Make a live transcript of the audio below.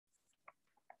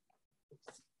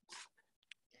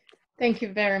Thank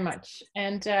you very much.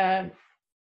 And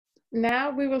now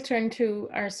we will turn to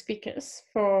our speakers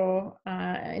for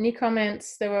any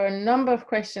comments. There were a number of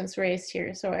questions raised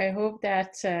here, so I hope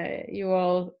that you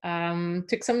all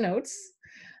took some notes.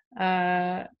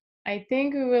 I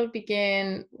think we will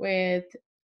begin with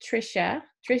Trisha.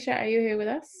 Trisha, are you here with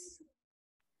us?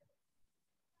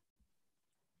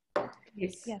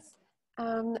 Yes. Yes.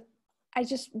 I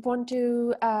just want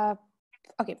to,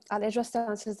 okay, I'll address the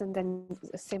answers and then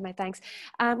say my thanks.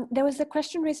 There was a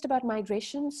question raised about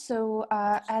migration. So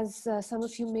as some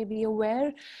of you may be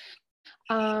aware,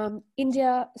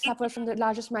 India suffered from the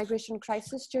largest migration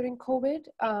crisis during COVID.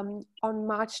 On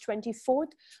March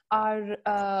 24th,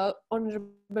 our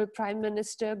Honorable Prime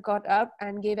Minister got up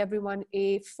and gave everyone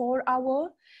a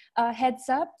 4-hour heads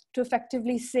up to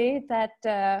effectively say that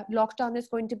lockdown is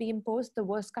going to be imposed, the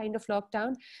worst kind of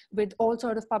lockdown, with all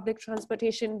sort of public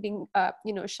transportation being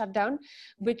shut down,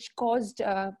 which caused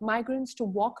migrants to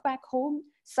walk back home.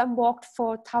 Some walked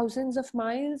for thousands of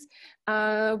miles.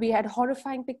 We had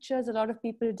horrifying pictures. A lot of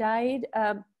people died.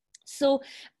 So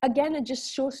again, it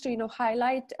just shows to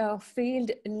highlight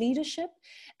failed leadership,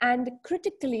 and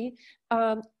critically,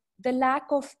 the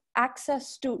lack of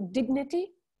access to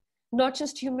dignity, not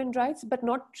just human rights, but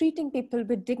not treating people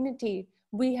with dignity.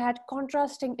 We had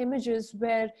contrasting images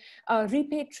where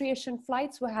repatriation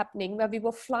flights were happening, where we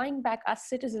were flying back as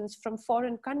citizens from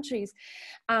foreign countries,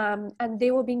 and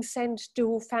they were being sent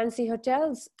to fancy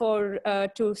hotels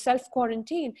to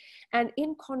self-quarantine. And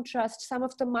in contrast, some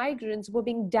of the migrants were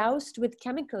being doused with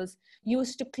chemicals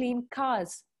used to clean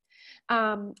cars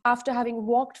after having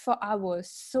walked for hours.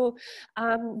 So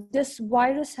this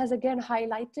virus has again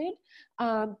highlighted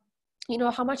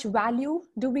how much value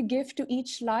do we give to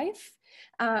each life,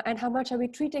 and how much are we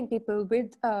treating people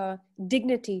with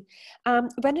dignity.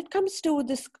 When it comes to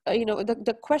this,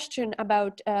 the question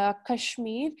about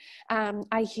Kashmir,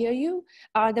 I hear you.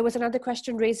 There was another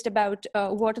question raised about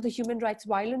what are the human rights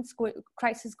violence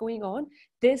crisis going on.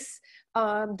 This,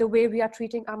 the way we are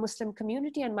treating our Muslim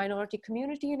community and minority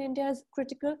community in India is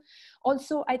critical.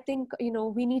 Also, I think,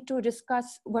 we need to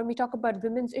discuss, when we talk about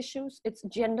women's issues, it's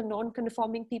gender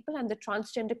non-conforming people and the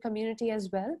transgender community as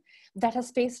well that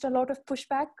has faced a lot of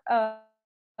pushback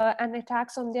and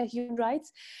attacks on their human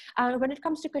rights. When it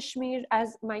comes to Kashmir,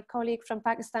 as my colleague from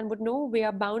Pakistan would know, we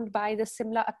are bound by the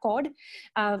Simla Accord,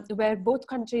 where both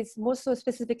countries, most so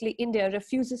specifically India,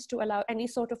 refuses to allow any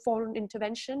sort of foreign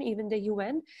intervention, even the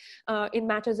UN, in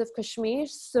matters of Kashmir.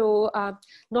 So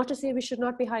not to say we should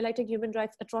not be highlighting human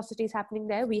rights atrocities happening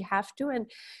there, we have to. And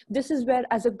this is where,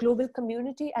 as a global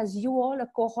community, as you all, a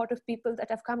cohort of people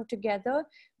that have come together,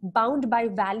 bound by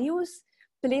values,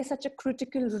 play such a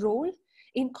critical role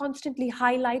in constantly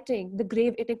highlighting the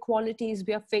grave inequalities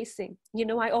we are facing.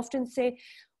 I often say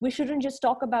we shouldn't just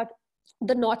talk about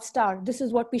the North Star. This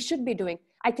is what we should be doing.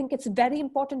 I think it's very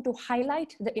important to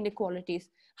highlight the inequalities,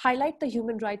 highlight the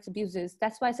human rights abuses.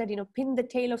 That's why I said, pin the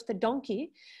tail of the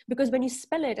donkey, because when you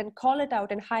spell it and call it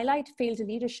out and highlight failed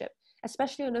leadership,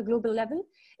 especially on a global level,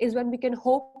 is when we can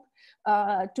hope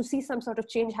to see some sort of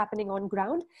change happening on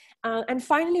ground. And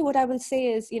finally, what I will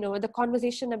say is, the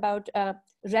conversation about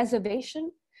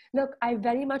reservation. Look, I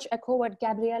very much echo what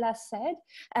Gabriela said,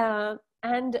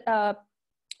 and Her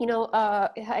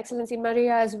Excellency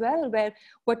Maria as well, where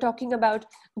we're talking about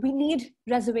we need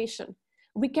reservation.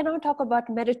 We cannot talk about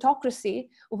meritocracy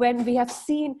when we have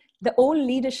seen the old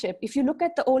leadership. If you look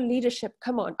at the old leadership,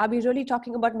 come on, are we really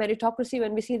talking about meritocracy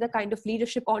when we see the kind of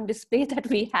leadership on display that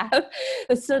we have?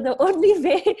 So the only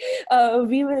way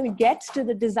we will get to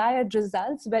the desired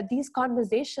results, where these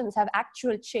conversations have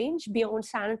actual change beyond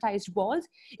sanitized walls,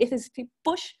 is to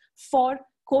push for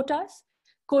quotas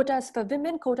for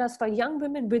women, quotas for young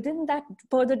women, within that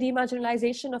further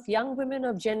demarginalization of young women,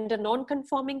 of gender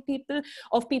non-conforming people,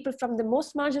 of people from the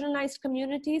most marginalized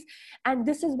communities. And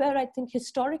this is where I think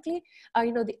historically,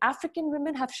 the African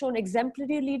women have shown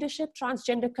exemplary leadership,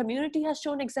 transgender community has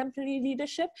shown exemplary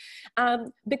leadership,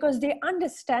 because they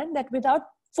understand that without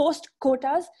forced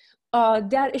quotas,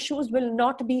 their issues will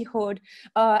not be heard.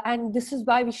 And this is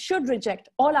why we should reject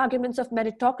all arguments of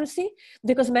meritocracy,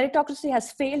 because meritocracy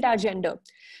has failed our gender.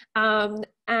 And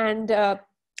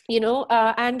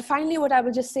finally, what I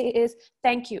will just say is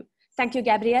thank you. Thank you,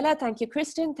 Gabriela. Thank you,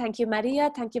 Kristen. Thank you,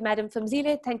 Maria. Thank you, Madam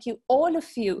Famzile. Thank you, all of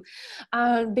you.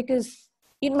 Because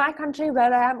in my country,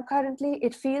 where I am currently,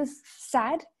 it feels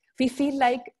sad. We feel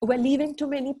like we're leaving too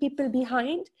many people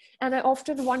behind. And I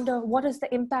often wonder, what is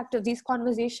the impact of these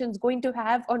conversations going to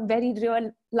have on very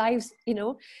real lives,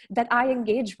 that I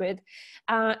engage with?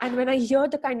 And when I hear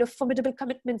the kind of formidable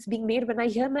commitments being made, when I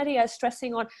hear Maria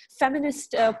stressing on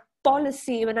feminist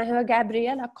policy, when I hear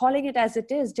Gabriela calling it as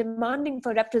it is, demanding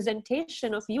for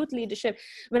representation of youth leadership,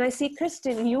 when I see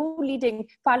Kristen, you leading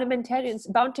parliamentarians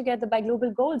bound together by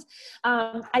global goals,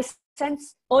 I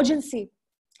sense urgency,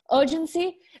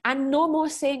 and no more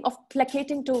saying of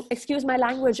placating to, excuse my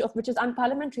language, of which is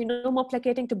unparliamentary, no more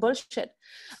placating to bullshit.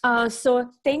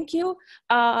 So thank you,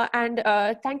 and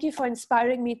thank you for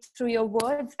inspiring me through your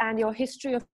words and your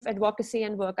history of advocacy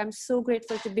and work. I'm so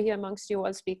grateful to be here amongst you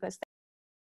all speakers.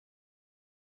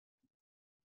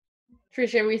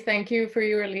 Tricia, we thank you for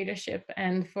your leadership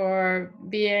and for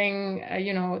being,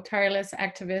 tireless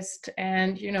activist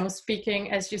and,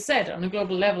 speaking, as you said, on a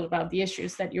global level about the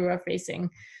issues that you are facing.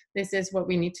 This is what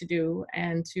we need to do,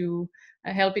 and to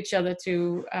help each other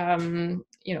to,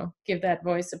 give that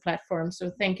voice a platform.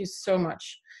 So thank you so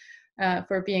much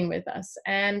for being with us.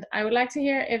 And I would like to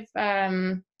hear if,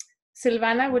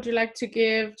 Silvana, would you like to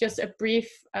give just a brief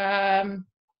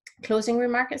closing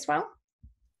remark as well?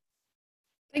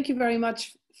 Thank you very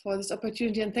much for this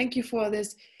opportunity, and thank you for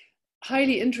this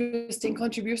highly interesting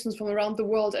contributions from around the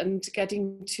world, and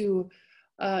getting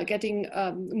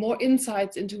more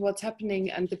insights into what's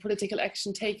happening and the political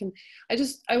action taken.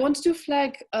 I wanted to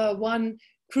flag one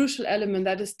crucial element,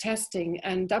 that is testing.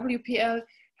 And WPL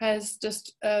has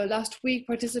just last week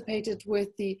participated with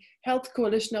the Health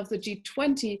Coalition of the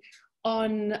G20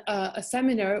 on a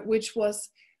seminar which was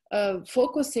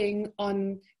focusing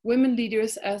on women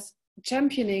leaders as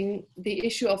championing the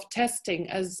issue of testing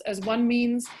as one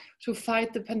means to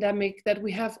fight the pandemic that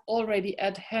we have already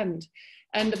at hand.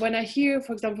 And when I hear,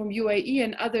 for example, from UAE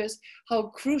and others, how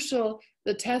crucial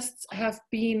the tests have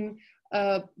been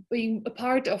being a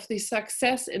part of the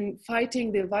success in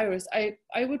fighting the virus,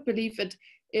 I would believe it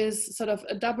is sort of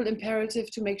a double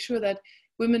imperative to make sure that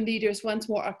women leaders once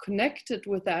more are connected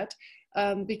with that.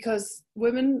 Because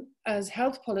women as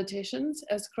health politicians,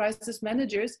 as crisis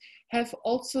managers, have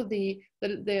also the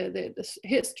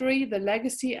history, the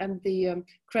legacy, and the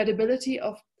credibility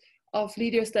of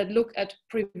leaders that look at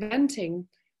preventing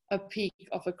a peak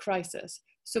of a crisis.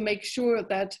 So make sure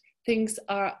that things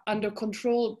are under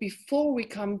control before we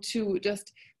come to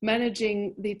just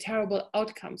managing the terrible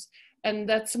outcomes. And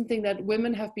that's something that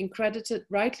women have been credited,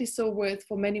 rightly so, with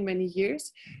for many, many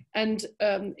years, and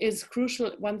is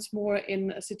crucial once more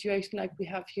in a situation like we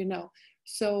have here now.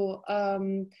 So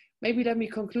maybe let me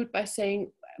conclude by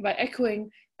echoing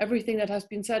everything that has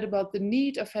been said about the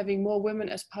need of having more women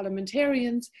as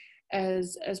parliamentarians,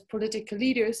 as political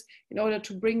leaders, in order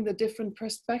to bring the different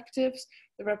perspectives,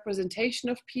 the representation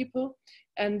of people,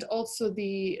 and also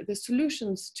the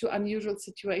solutions to unusual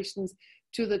situations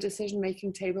to the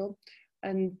decision-making table.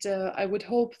 And I would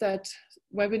hope that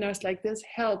webinars like this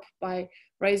help by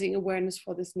raising awareness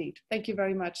for this need. Thank you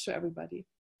very much to everybody.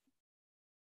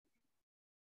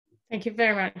 Thank you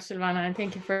very much, Silvana, and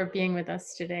thank you for being with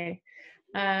us today.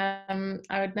 I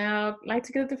would now like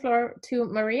to give the floor to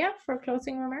Maria for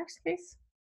closing remarks, please.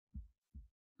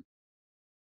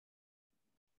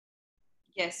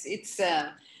 Yes,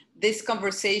 this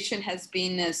conversation has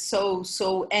been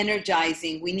so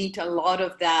energizing. We need a lot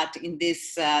of that in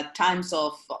these times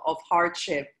of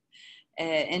hardship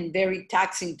and very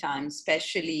taxing times,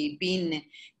 especially being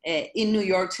in New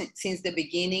York since the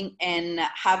beginning and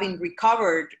having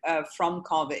recovered from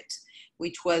COVID,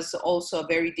 which was also a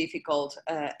very difficult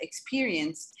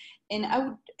experience. And I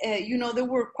would, there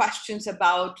were questions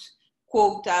about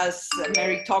quotas,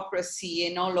 meritocracy,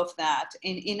 and all of that.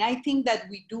 And I think that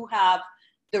we do have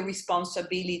the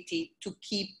responsibility to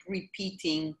keep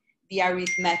repeating the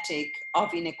arithmetic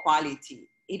of inequality.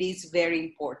 It is very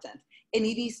important. And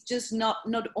it is just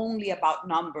not only about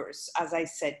numbers, as I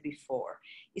said before.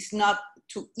 It's not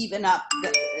to even up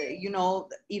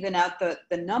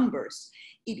the numbers.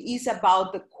 It is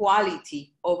about the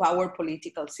quality of our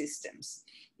political systems.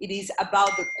 It is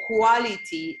about the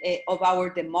quality of our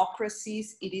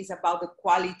democracies. It is about the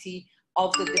quality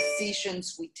of the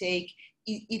decisions we take.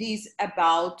 It is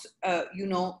about,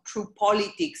 true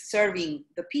politics serving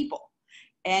the people.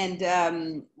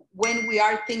 And when we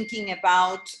are thinking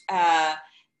about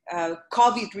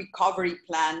COVID recovery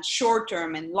plans,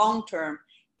 short-term and long-term,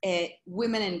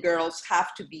 women and girls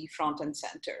have to be front and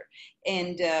center.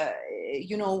 And,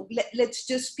 let's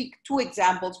just pick two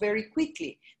examples very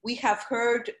quickly. We have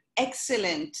heard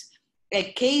excellent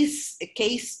case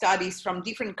studies from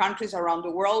different countries around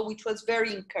the world, which was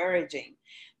very encouraging.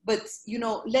 But,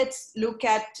 let's look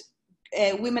at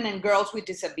women and girls with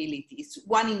disabilities.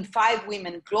 1 in 5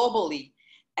 women globally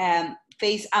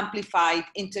face amplified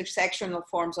intersectional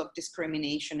forms of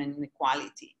discrimination and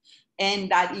inequality.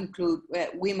 And that include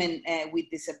women with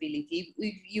disability.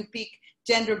 If you pick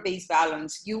gender-based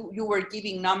violence, you were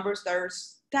giving numbers that are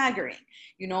staggering.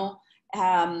 You know,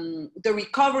 the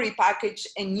recovery package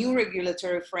and new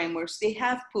regulatory frameworks, they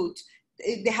have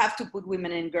to put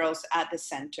women and girls at the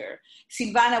center.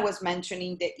 Silvana was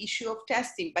mentioning the issue of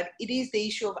testing, but it is the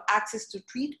issue of access to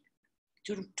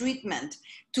treatment,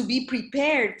 to be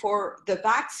prepared for the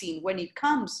vaccine when it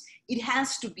comes. It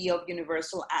has to be of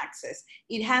universal access.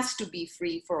 It has to be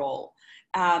free for all.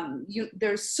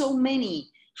 There's so many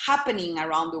happening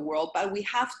around the world, but we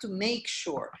have to make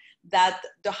sure that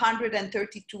the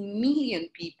 132 million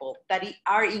people that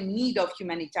are in need of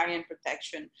humanitarian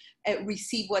protection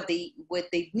receive what they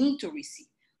need to receive.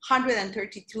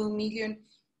 132 million,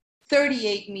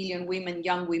 38 million women,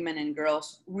 young women and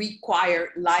girls require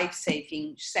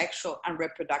life-saving sexual and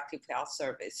reproductive health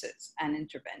services and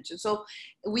intervention. So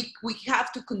we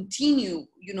have to continue,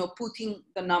 you know, putting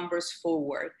the numbers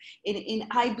forward. And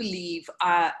I believe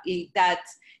that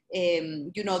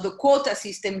you know, the quota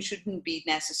system shouldn't be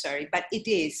necessary, but it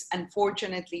is.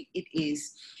 Unfortunately, it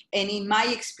is. And in my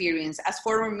experience as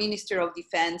former Minister of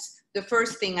Defense, the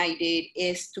first thing I did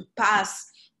is to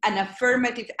pass an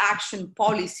affirmative action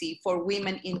policy for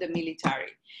women in the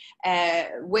military.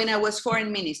 When I was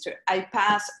foreign minister, I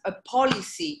passed a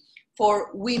policy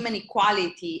for women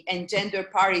equality and gender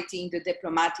parity in the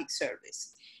diplomatic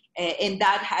service. And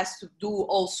that has to do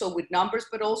also with numbers,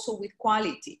 but also with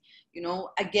quality. You know,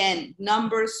 again,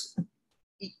 numbers,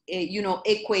 you know,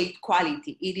 equate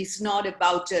quality. It is not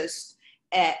about just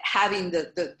having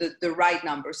the right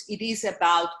numbers. It is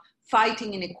about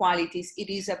fighting inequalities. It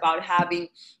is about having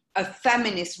a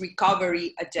feminist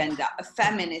recovery agenda, a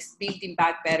feminist building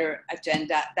back better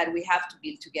agenda that we have to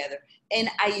build together. And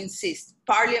I insist,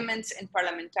 parliaments and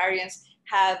parliamentarians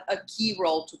have a key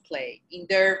role to play in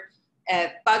their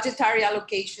budgetary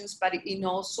allocations, but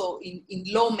also in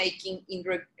lawmaking, in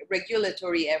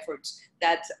regulatory efforts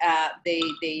that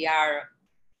they are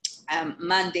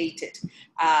mandated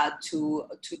to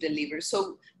deliver.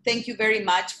 So thank you very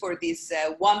much for this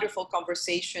wonderful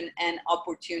conversation and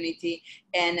opportunity.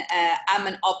 And I'm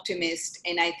an optimist,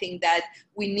 and I think that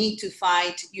we need to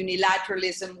fight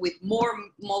unilateralism with more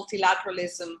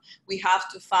multilateralism. We have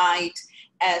to fight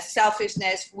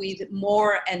selfishness with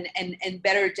more and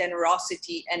better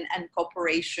generosity and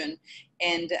cooperation.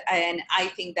 And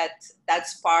I think that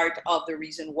that's part of the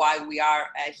reason why we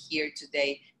are here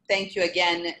today. Thank you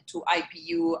again to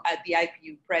IPU, the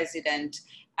IPU president,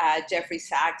 Jeffrey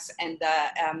Sachs, and the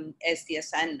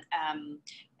SDSN,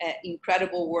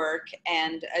 incredible work,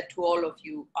 and to all of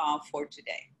you for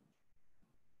today.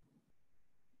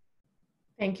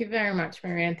 Thank you very much,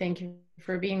 Marianne. Thank you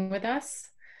for being with us.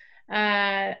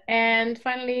 And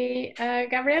finally,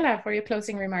 Gabriela, for your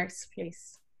closing remarks,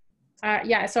 please.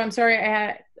 Yeah, so I'm sorry,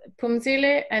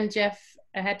 Phumzile and Jeff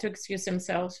had to excuse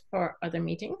themselves for other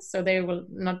meetings, so they will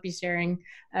not be sharing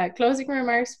closing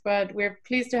remarks, but we're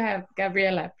pleased to have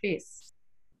Gabriela, please.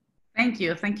 Thank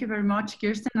you very much,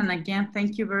 Kirsten, and again,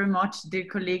 thank you very much, dear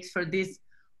colleagues, for this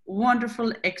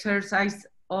wonderful exercise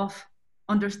of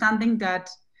understanding that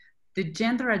the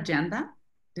gender agenda,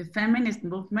 the feminist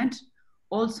movement,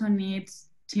 also needs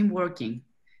team working,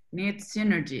 needs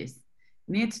synergies,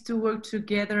 needs to work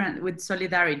together and with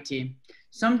solidarity.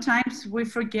 Sometimes we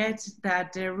forget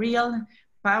that the real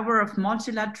power of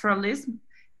multilateralism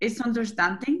is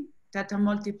understanding that a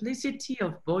multiplicity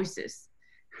of voices,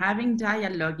 having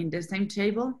dialogue in the same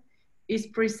table, is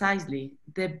precisely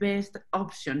the best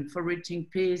option for reaching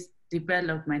peace,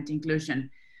 development,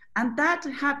 inclusion. And that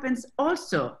happens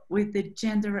also with the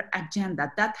gender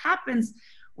agenda. That happens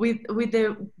with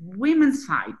the women's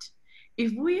fight.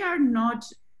 If we are not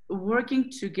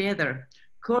working together,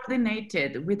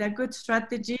 coordinated with a good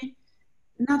strategy,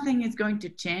 nothing is going to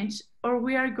change, or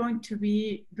we are going to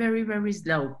be very, very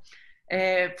slow.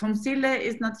 Phumzile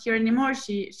is not here anymore.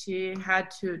 She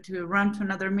had to run to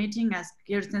another meeting, as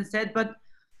Kirsten said, but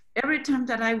every time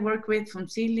that I work with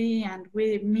Phumzile and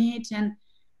we meet, and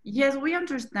yes, we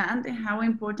understand how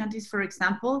important is, for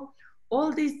example,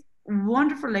 all these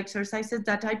wonderful exercises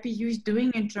that IPU is doing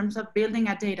in terms of building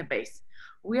a database.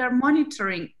 We are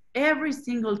monitoring every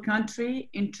single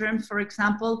country in terms, for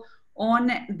example,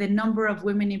 on the number of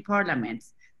women in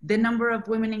parliaments, the number of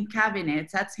women in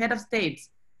cabinets, as head of states.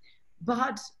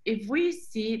 But if we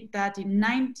see that in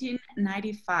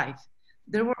 1995,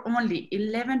 there were only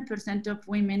 11% of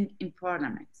women in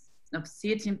parliaments, of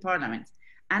seats in parliaments,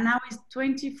 and now it's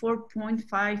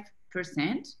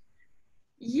 24.5%,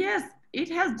 yes, it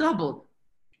has doubled,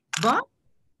 but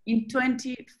in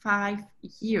 25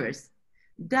 years.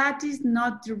 That is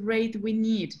not the rate we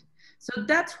need. So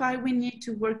that's why we need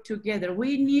to work together.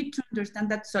 We need to understand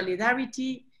that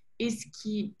solidarity is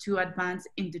key to advance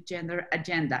in the gender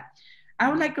agenda. I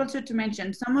would like also to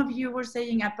mention, some of you were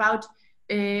saying about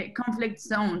conflict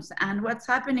zones and what's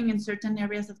happening in certain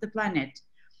areas of the planet.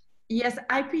 Yes,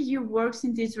 IPU works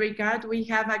in this regard. We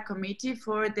have a committee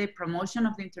for the promotion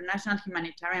of the international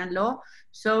humanitarian law.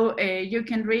 So you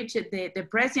can reach the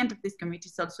president of this committee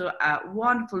is also a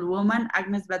wonderful woman,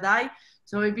 Agnes Badai.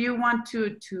 So if you want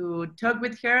to talk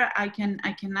with her, I can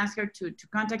ask her to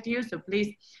contact you. So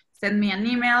please send me an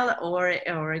email or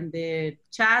in the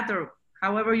chat or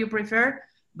however you prefer.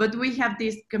 But we have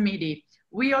this committee.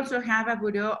 We also have a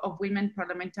Bureau of Women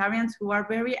Parliamentarians who are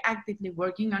very actively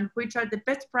working on which are the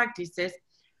best practices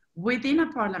within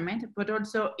a parliament, but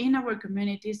also in our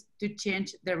communities to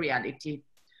change the reality.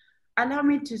 Allow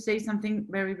me to say something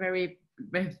very, very,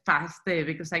 very fast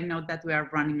because I know that we are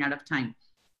running out of time.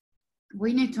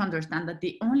 We need to understand that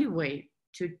the only way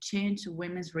to change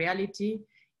women's reality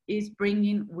is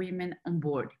bringing women on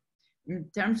board in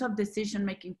terms of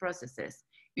decision-making processes,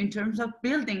 in terms of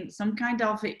building some kind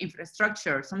of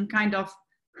infrastructure, some kind of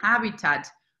habitat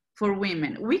for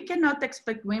women. We cannot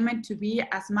expect women to be,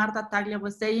 as Marta Taglia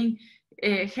was saying,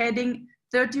 heading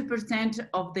 30%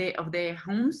 of the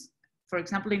homes, for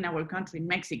example, in our country, in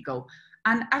Mexico,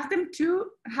 and ask them to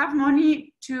have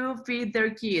money to feed their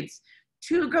kids,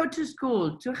 to go to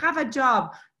school, to have a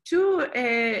job, to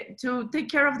take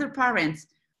care of their parents.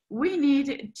 We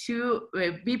need to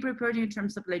be prepared in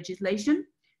terms of legislation,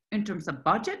 in terms of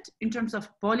budget, in terms of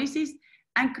policies,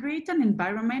 and create an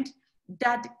environment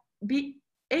that be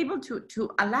able to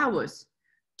allow us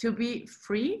to be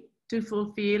free to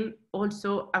fulfill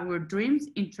also our dreams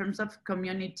in terms of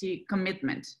community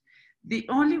commitment. The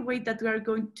only way that we are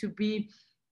going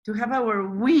to have our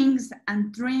wings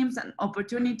and dreams and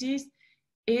opportunities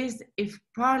is if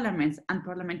parliaments and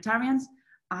parliamentarians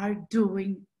are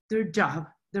doing their job,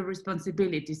 their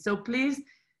responsibility. So please,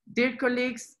 dear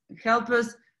colleagues, help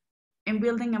us in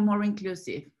building a more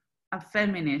inclusive, a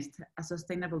feminist, a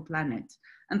sustainable planet.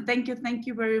 And thank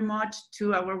you very much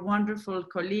to our wonderful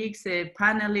colleagues,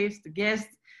 panelists,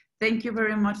 guests. Thank you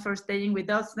very much for staying with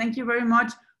us. Thank you very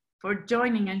much for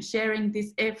joining and sharing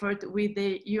this effort with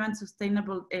the UN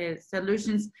Sustainable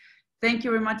Solutions. Thank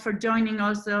you very much for joining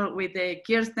also with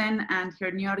Kirsten and her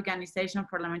new organization,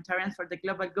 Parliamentarians for the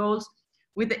Global Goals,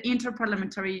 with the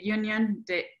Inter-Parliamentary Union,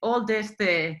 the oldest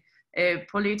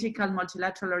political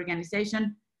multilateral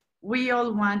organization. We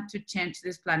all want to change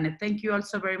this planet. Thank you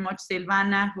also very much,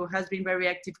 Silvana, who has been very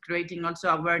active creating also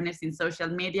awareness in social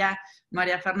media.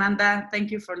 Maria Fernanda, thank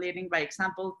you for leading by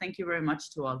example. Thank you very much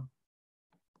to all.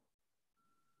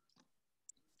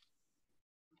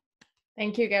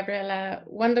 Thank you, Gabriela.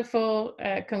 Wonderful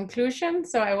conclusion.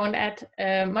 So I won't add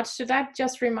much to that.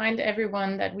 Just remind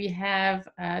everyone that we have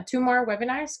 2 more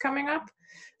webinars coming up.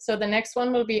 So the next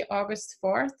one will be August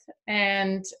 4th,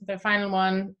 and the final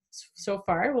one so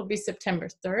far will be September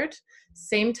 3rd,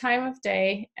 same time of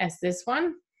day as this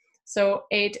one. So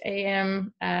 8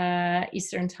 a.m.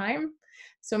 Eastern time.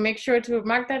 So make sure to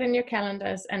mark that in your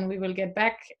calendars, and we will get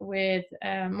back with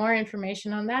more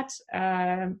information on that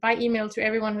by email to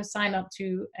everyone who signed up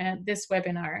to this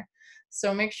webinar.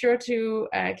 So make sure to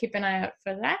keep an eye out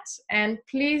for that. And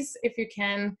please, if you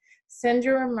can, send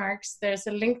your remarks. There's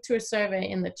a link to a survey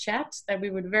in the chat that we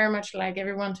would very much like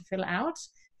everyone to fill out.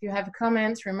 If you have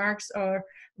comments, remarks, or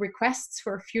requests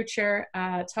for future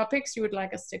topics you would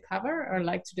like us to cover or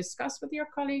like to discuss with your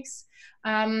colleagues,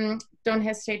 don't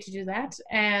hesitate to do that.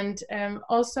 And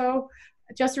also,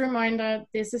 just a reminder,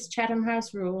 this is Chatham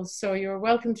House rules, so you're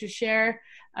welcome to share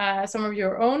some of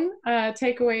your own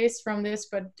takeaways from this,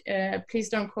 but please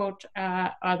don't quote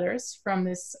others from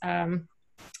this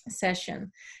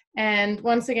session. And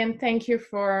once again, thank you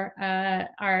for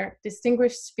our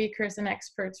distinguished speakers and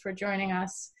experts for joining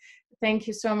us. Thank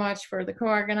you so much for the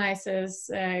co-organizers,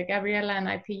 Gabriela and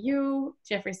IPU,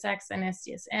 Jeffrey Sachs and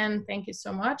SDSN. Thank you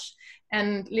so much.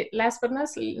 And last but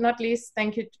not least,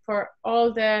 thank you for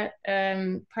all the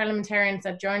parliamentarians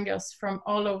that joined us from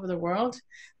all over the world.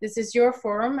 This is your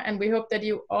forum, and we hope that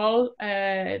you all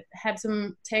had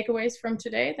some takeaways from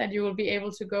today that you will be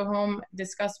able to go home,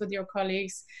 discuss with your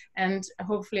colleagues, and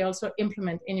hopefully also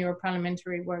implement in your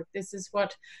parliamentary work. This is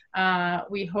what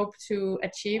we hope to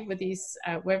achieve with these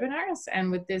webinars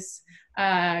and with this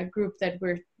group that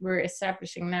we're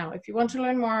establishing now. If you want to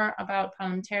learn more about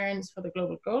Parliamentarians for the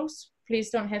Global Goals, please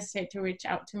don't hesitate to reach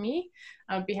out to me.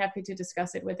 I would be happy to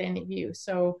discuss it with any of you.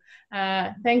 So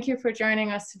thank you for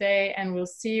joining us today, and we'll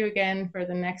see you again for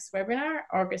the next webinar,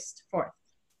 August 4th.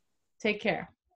 Take care.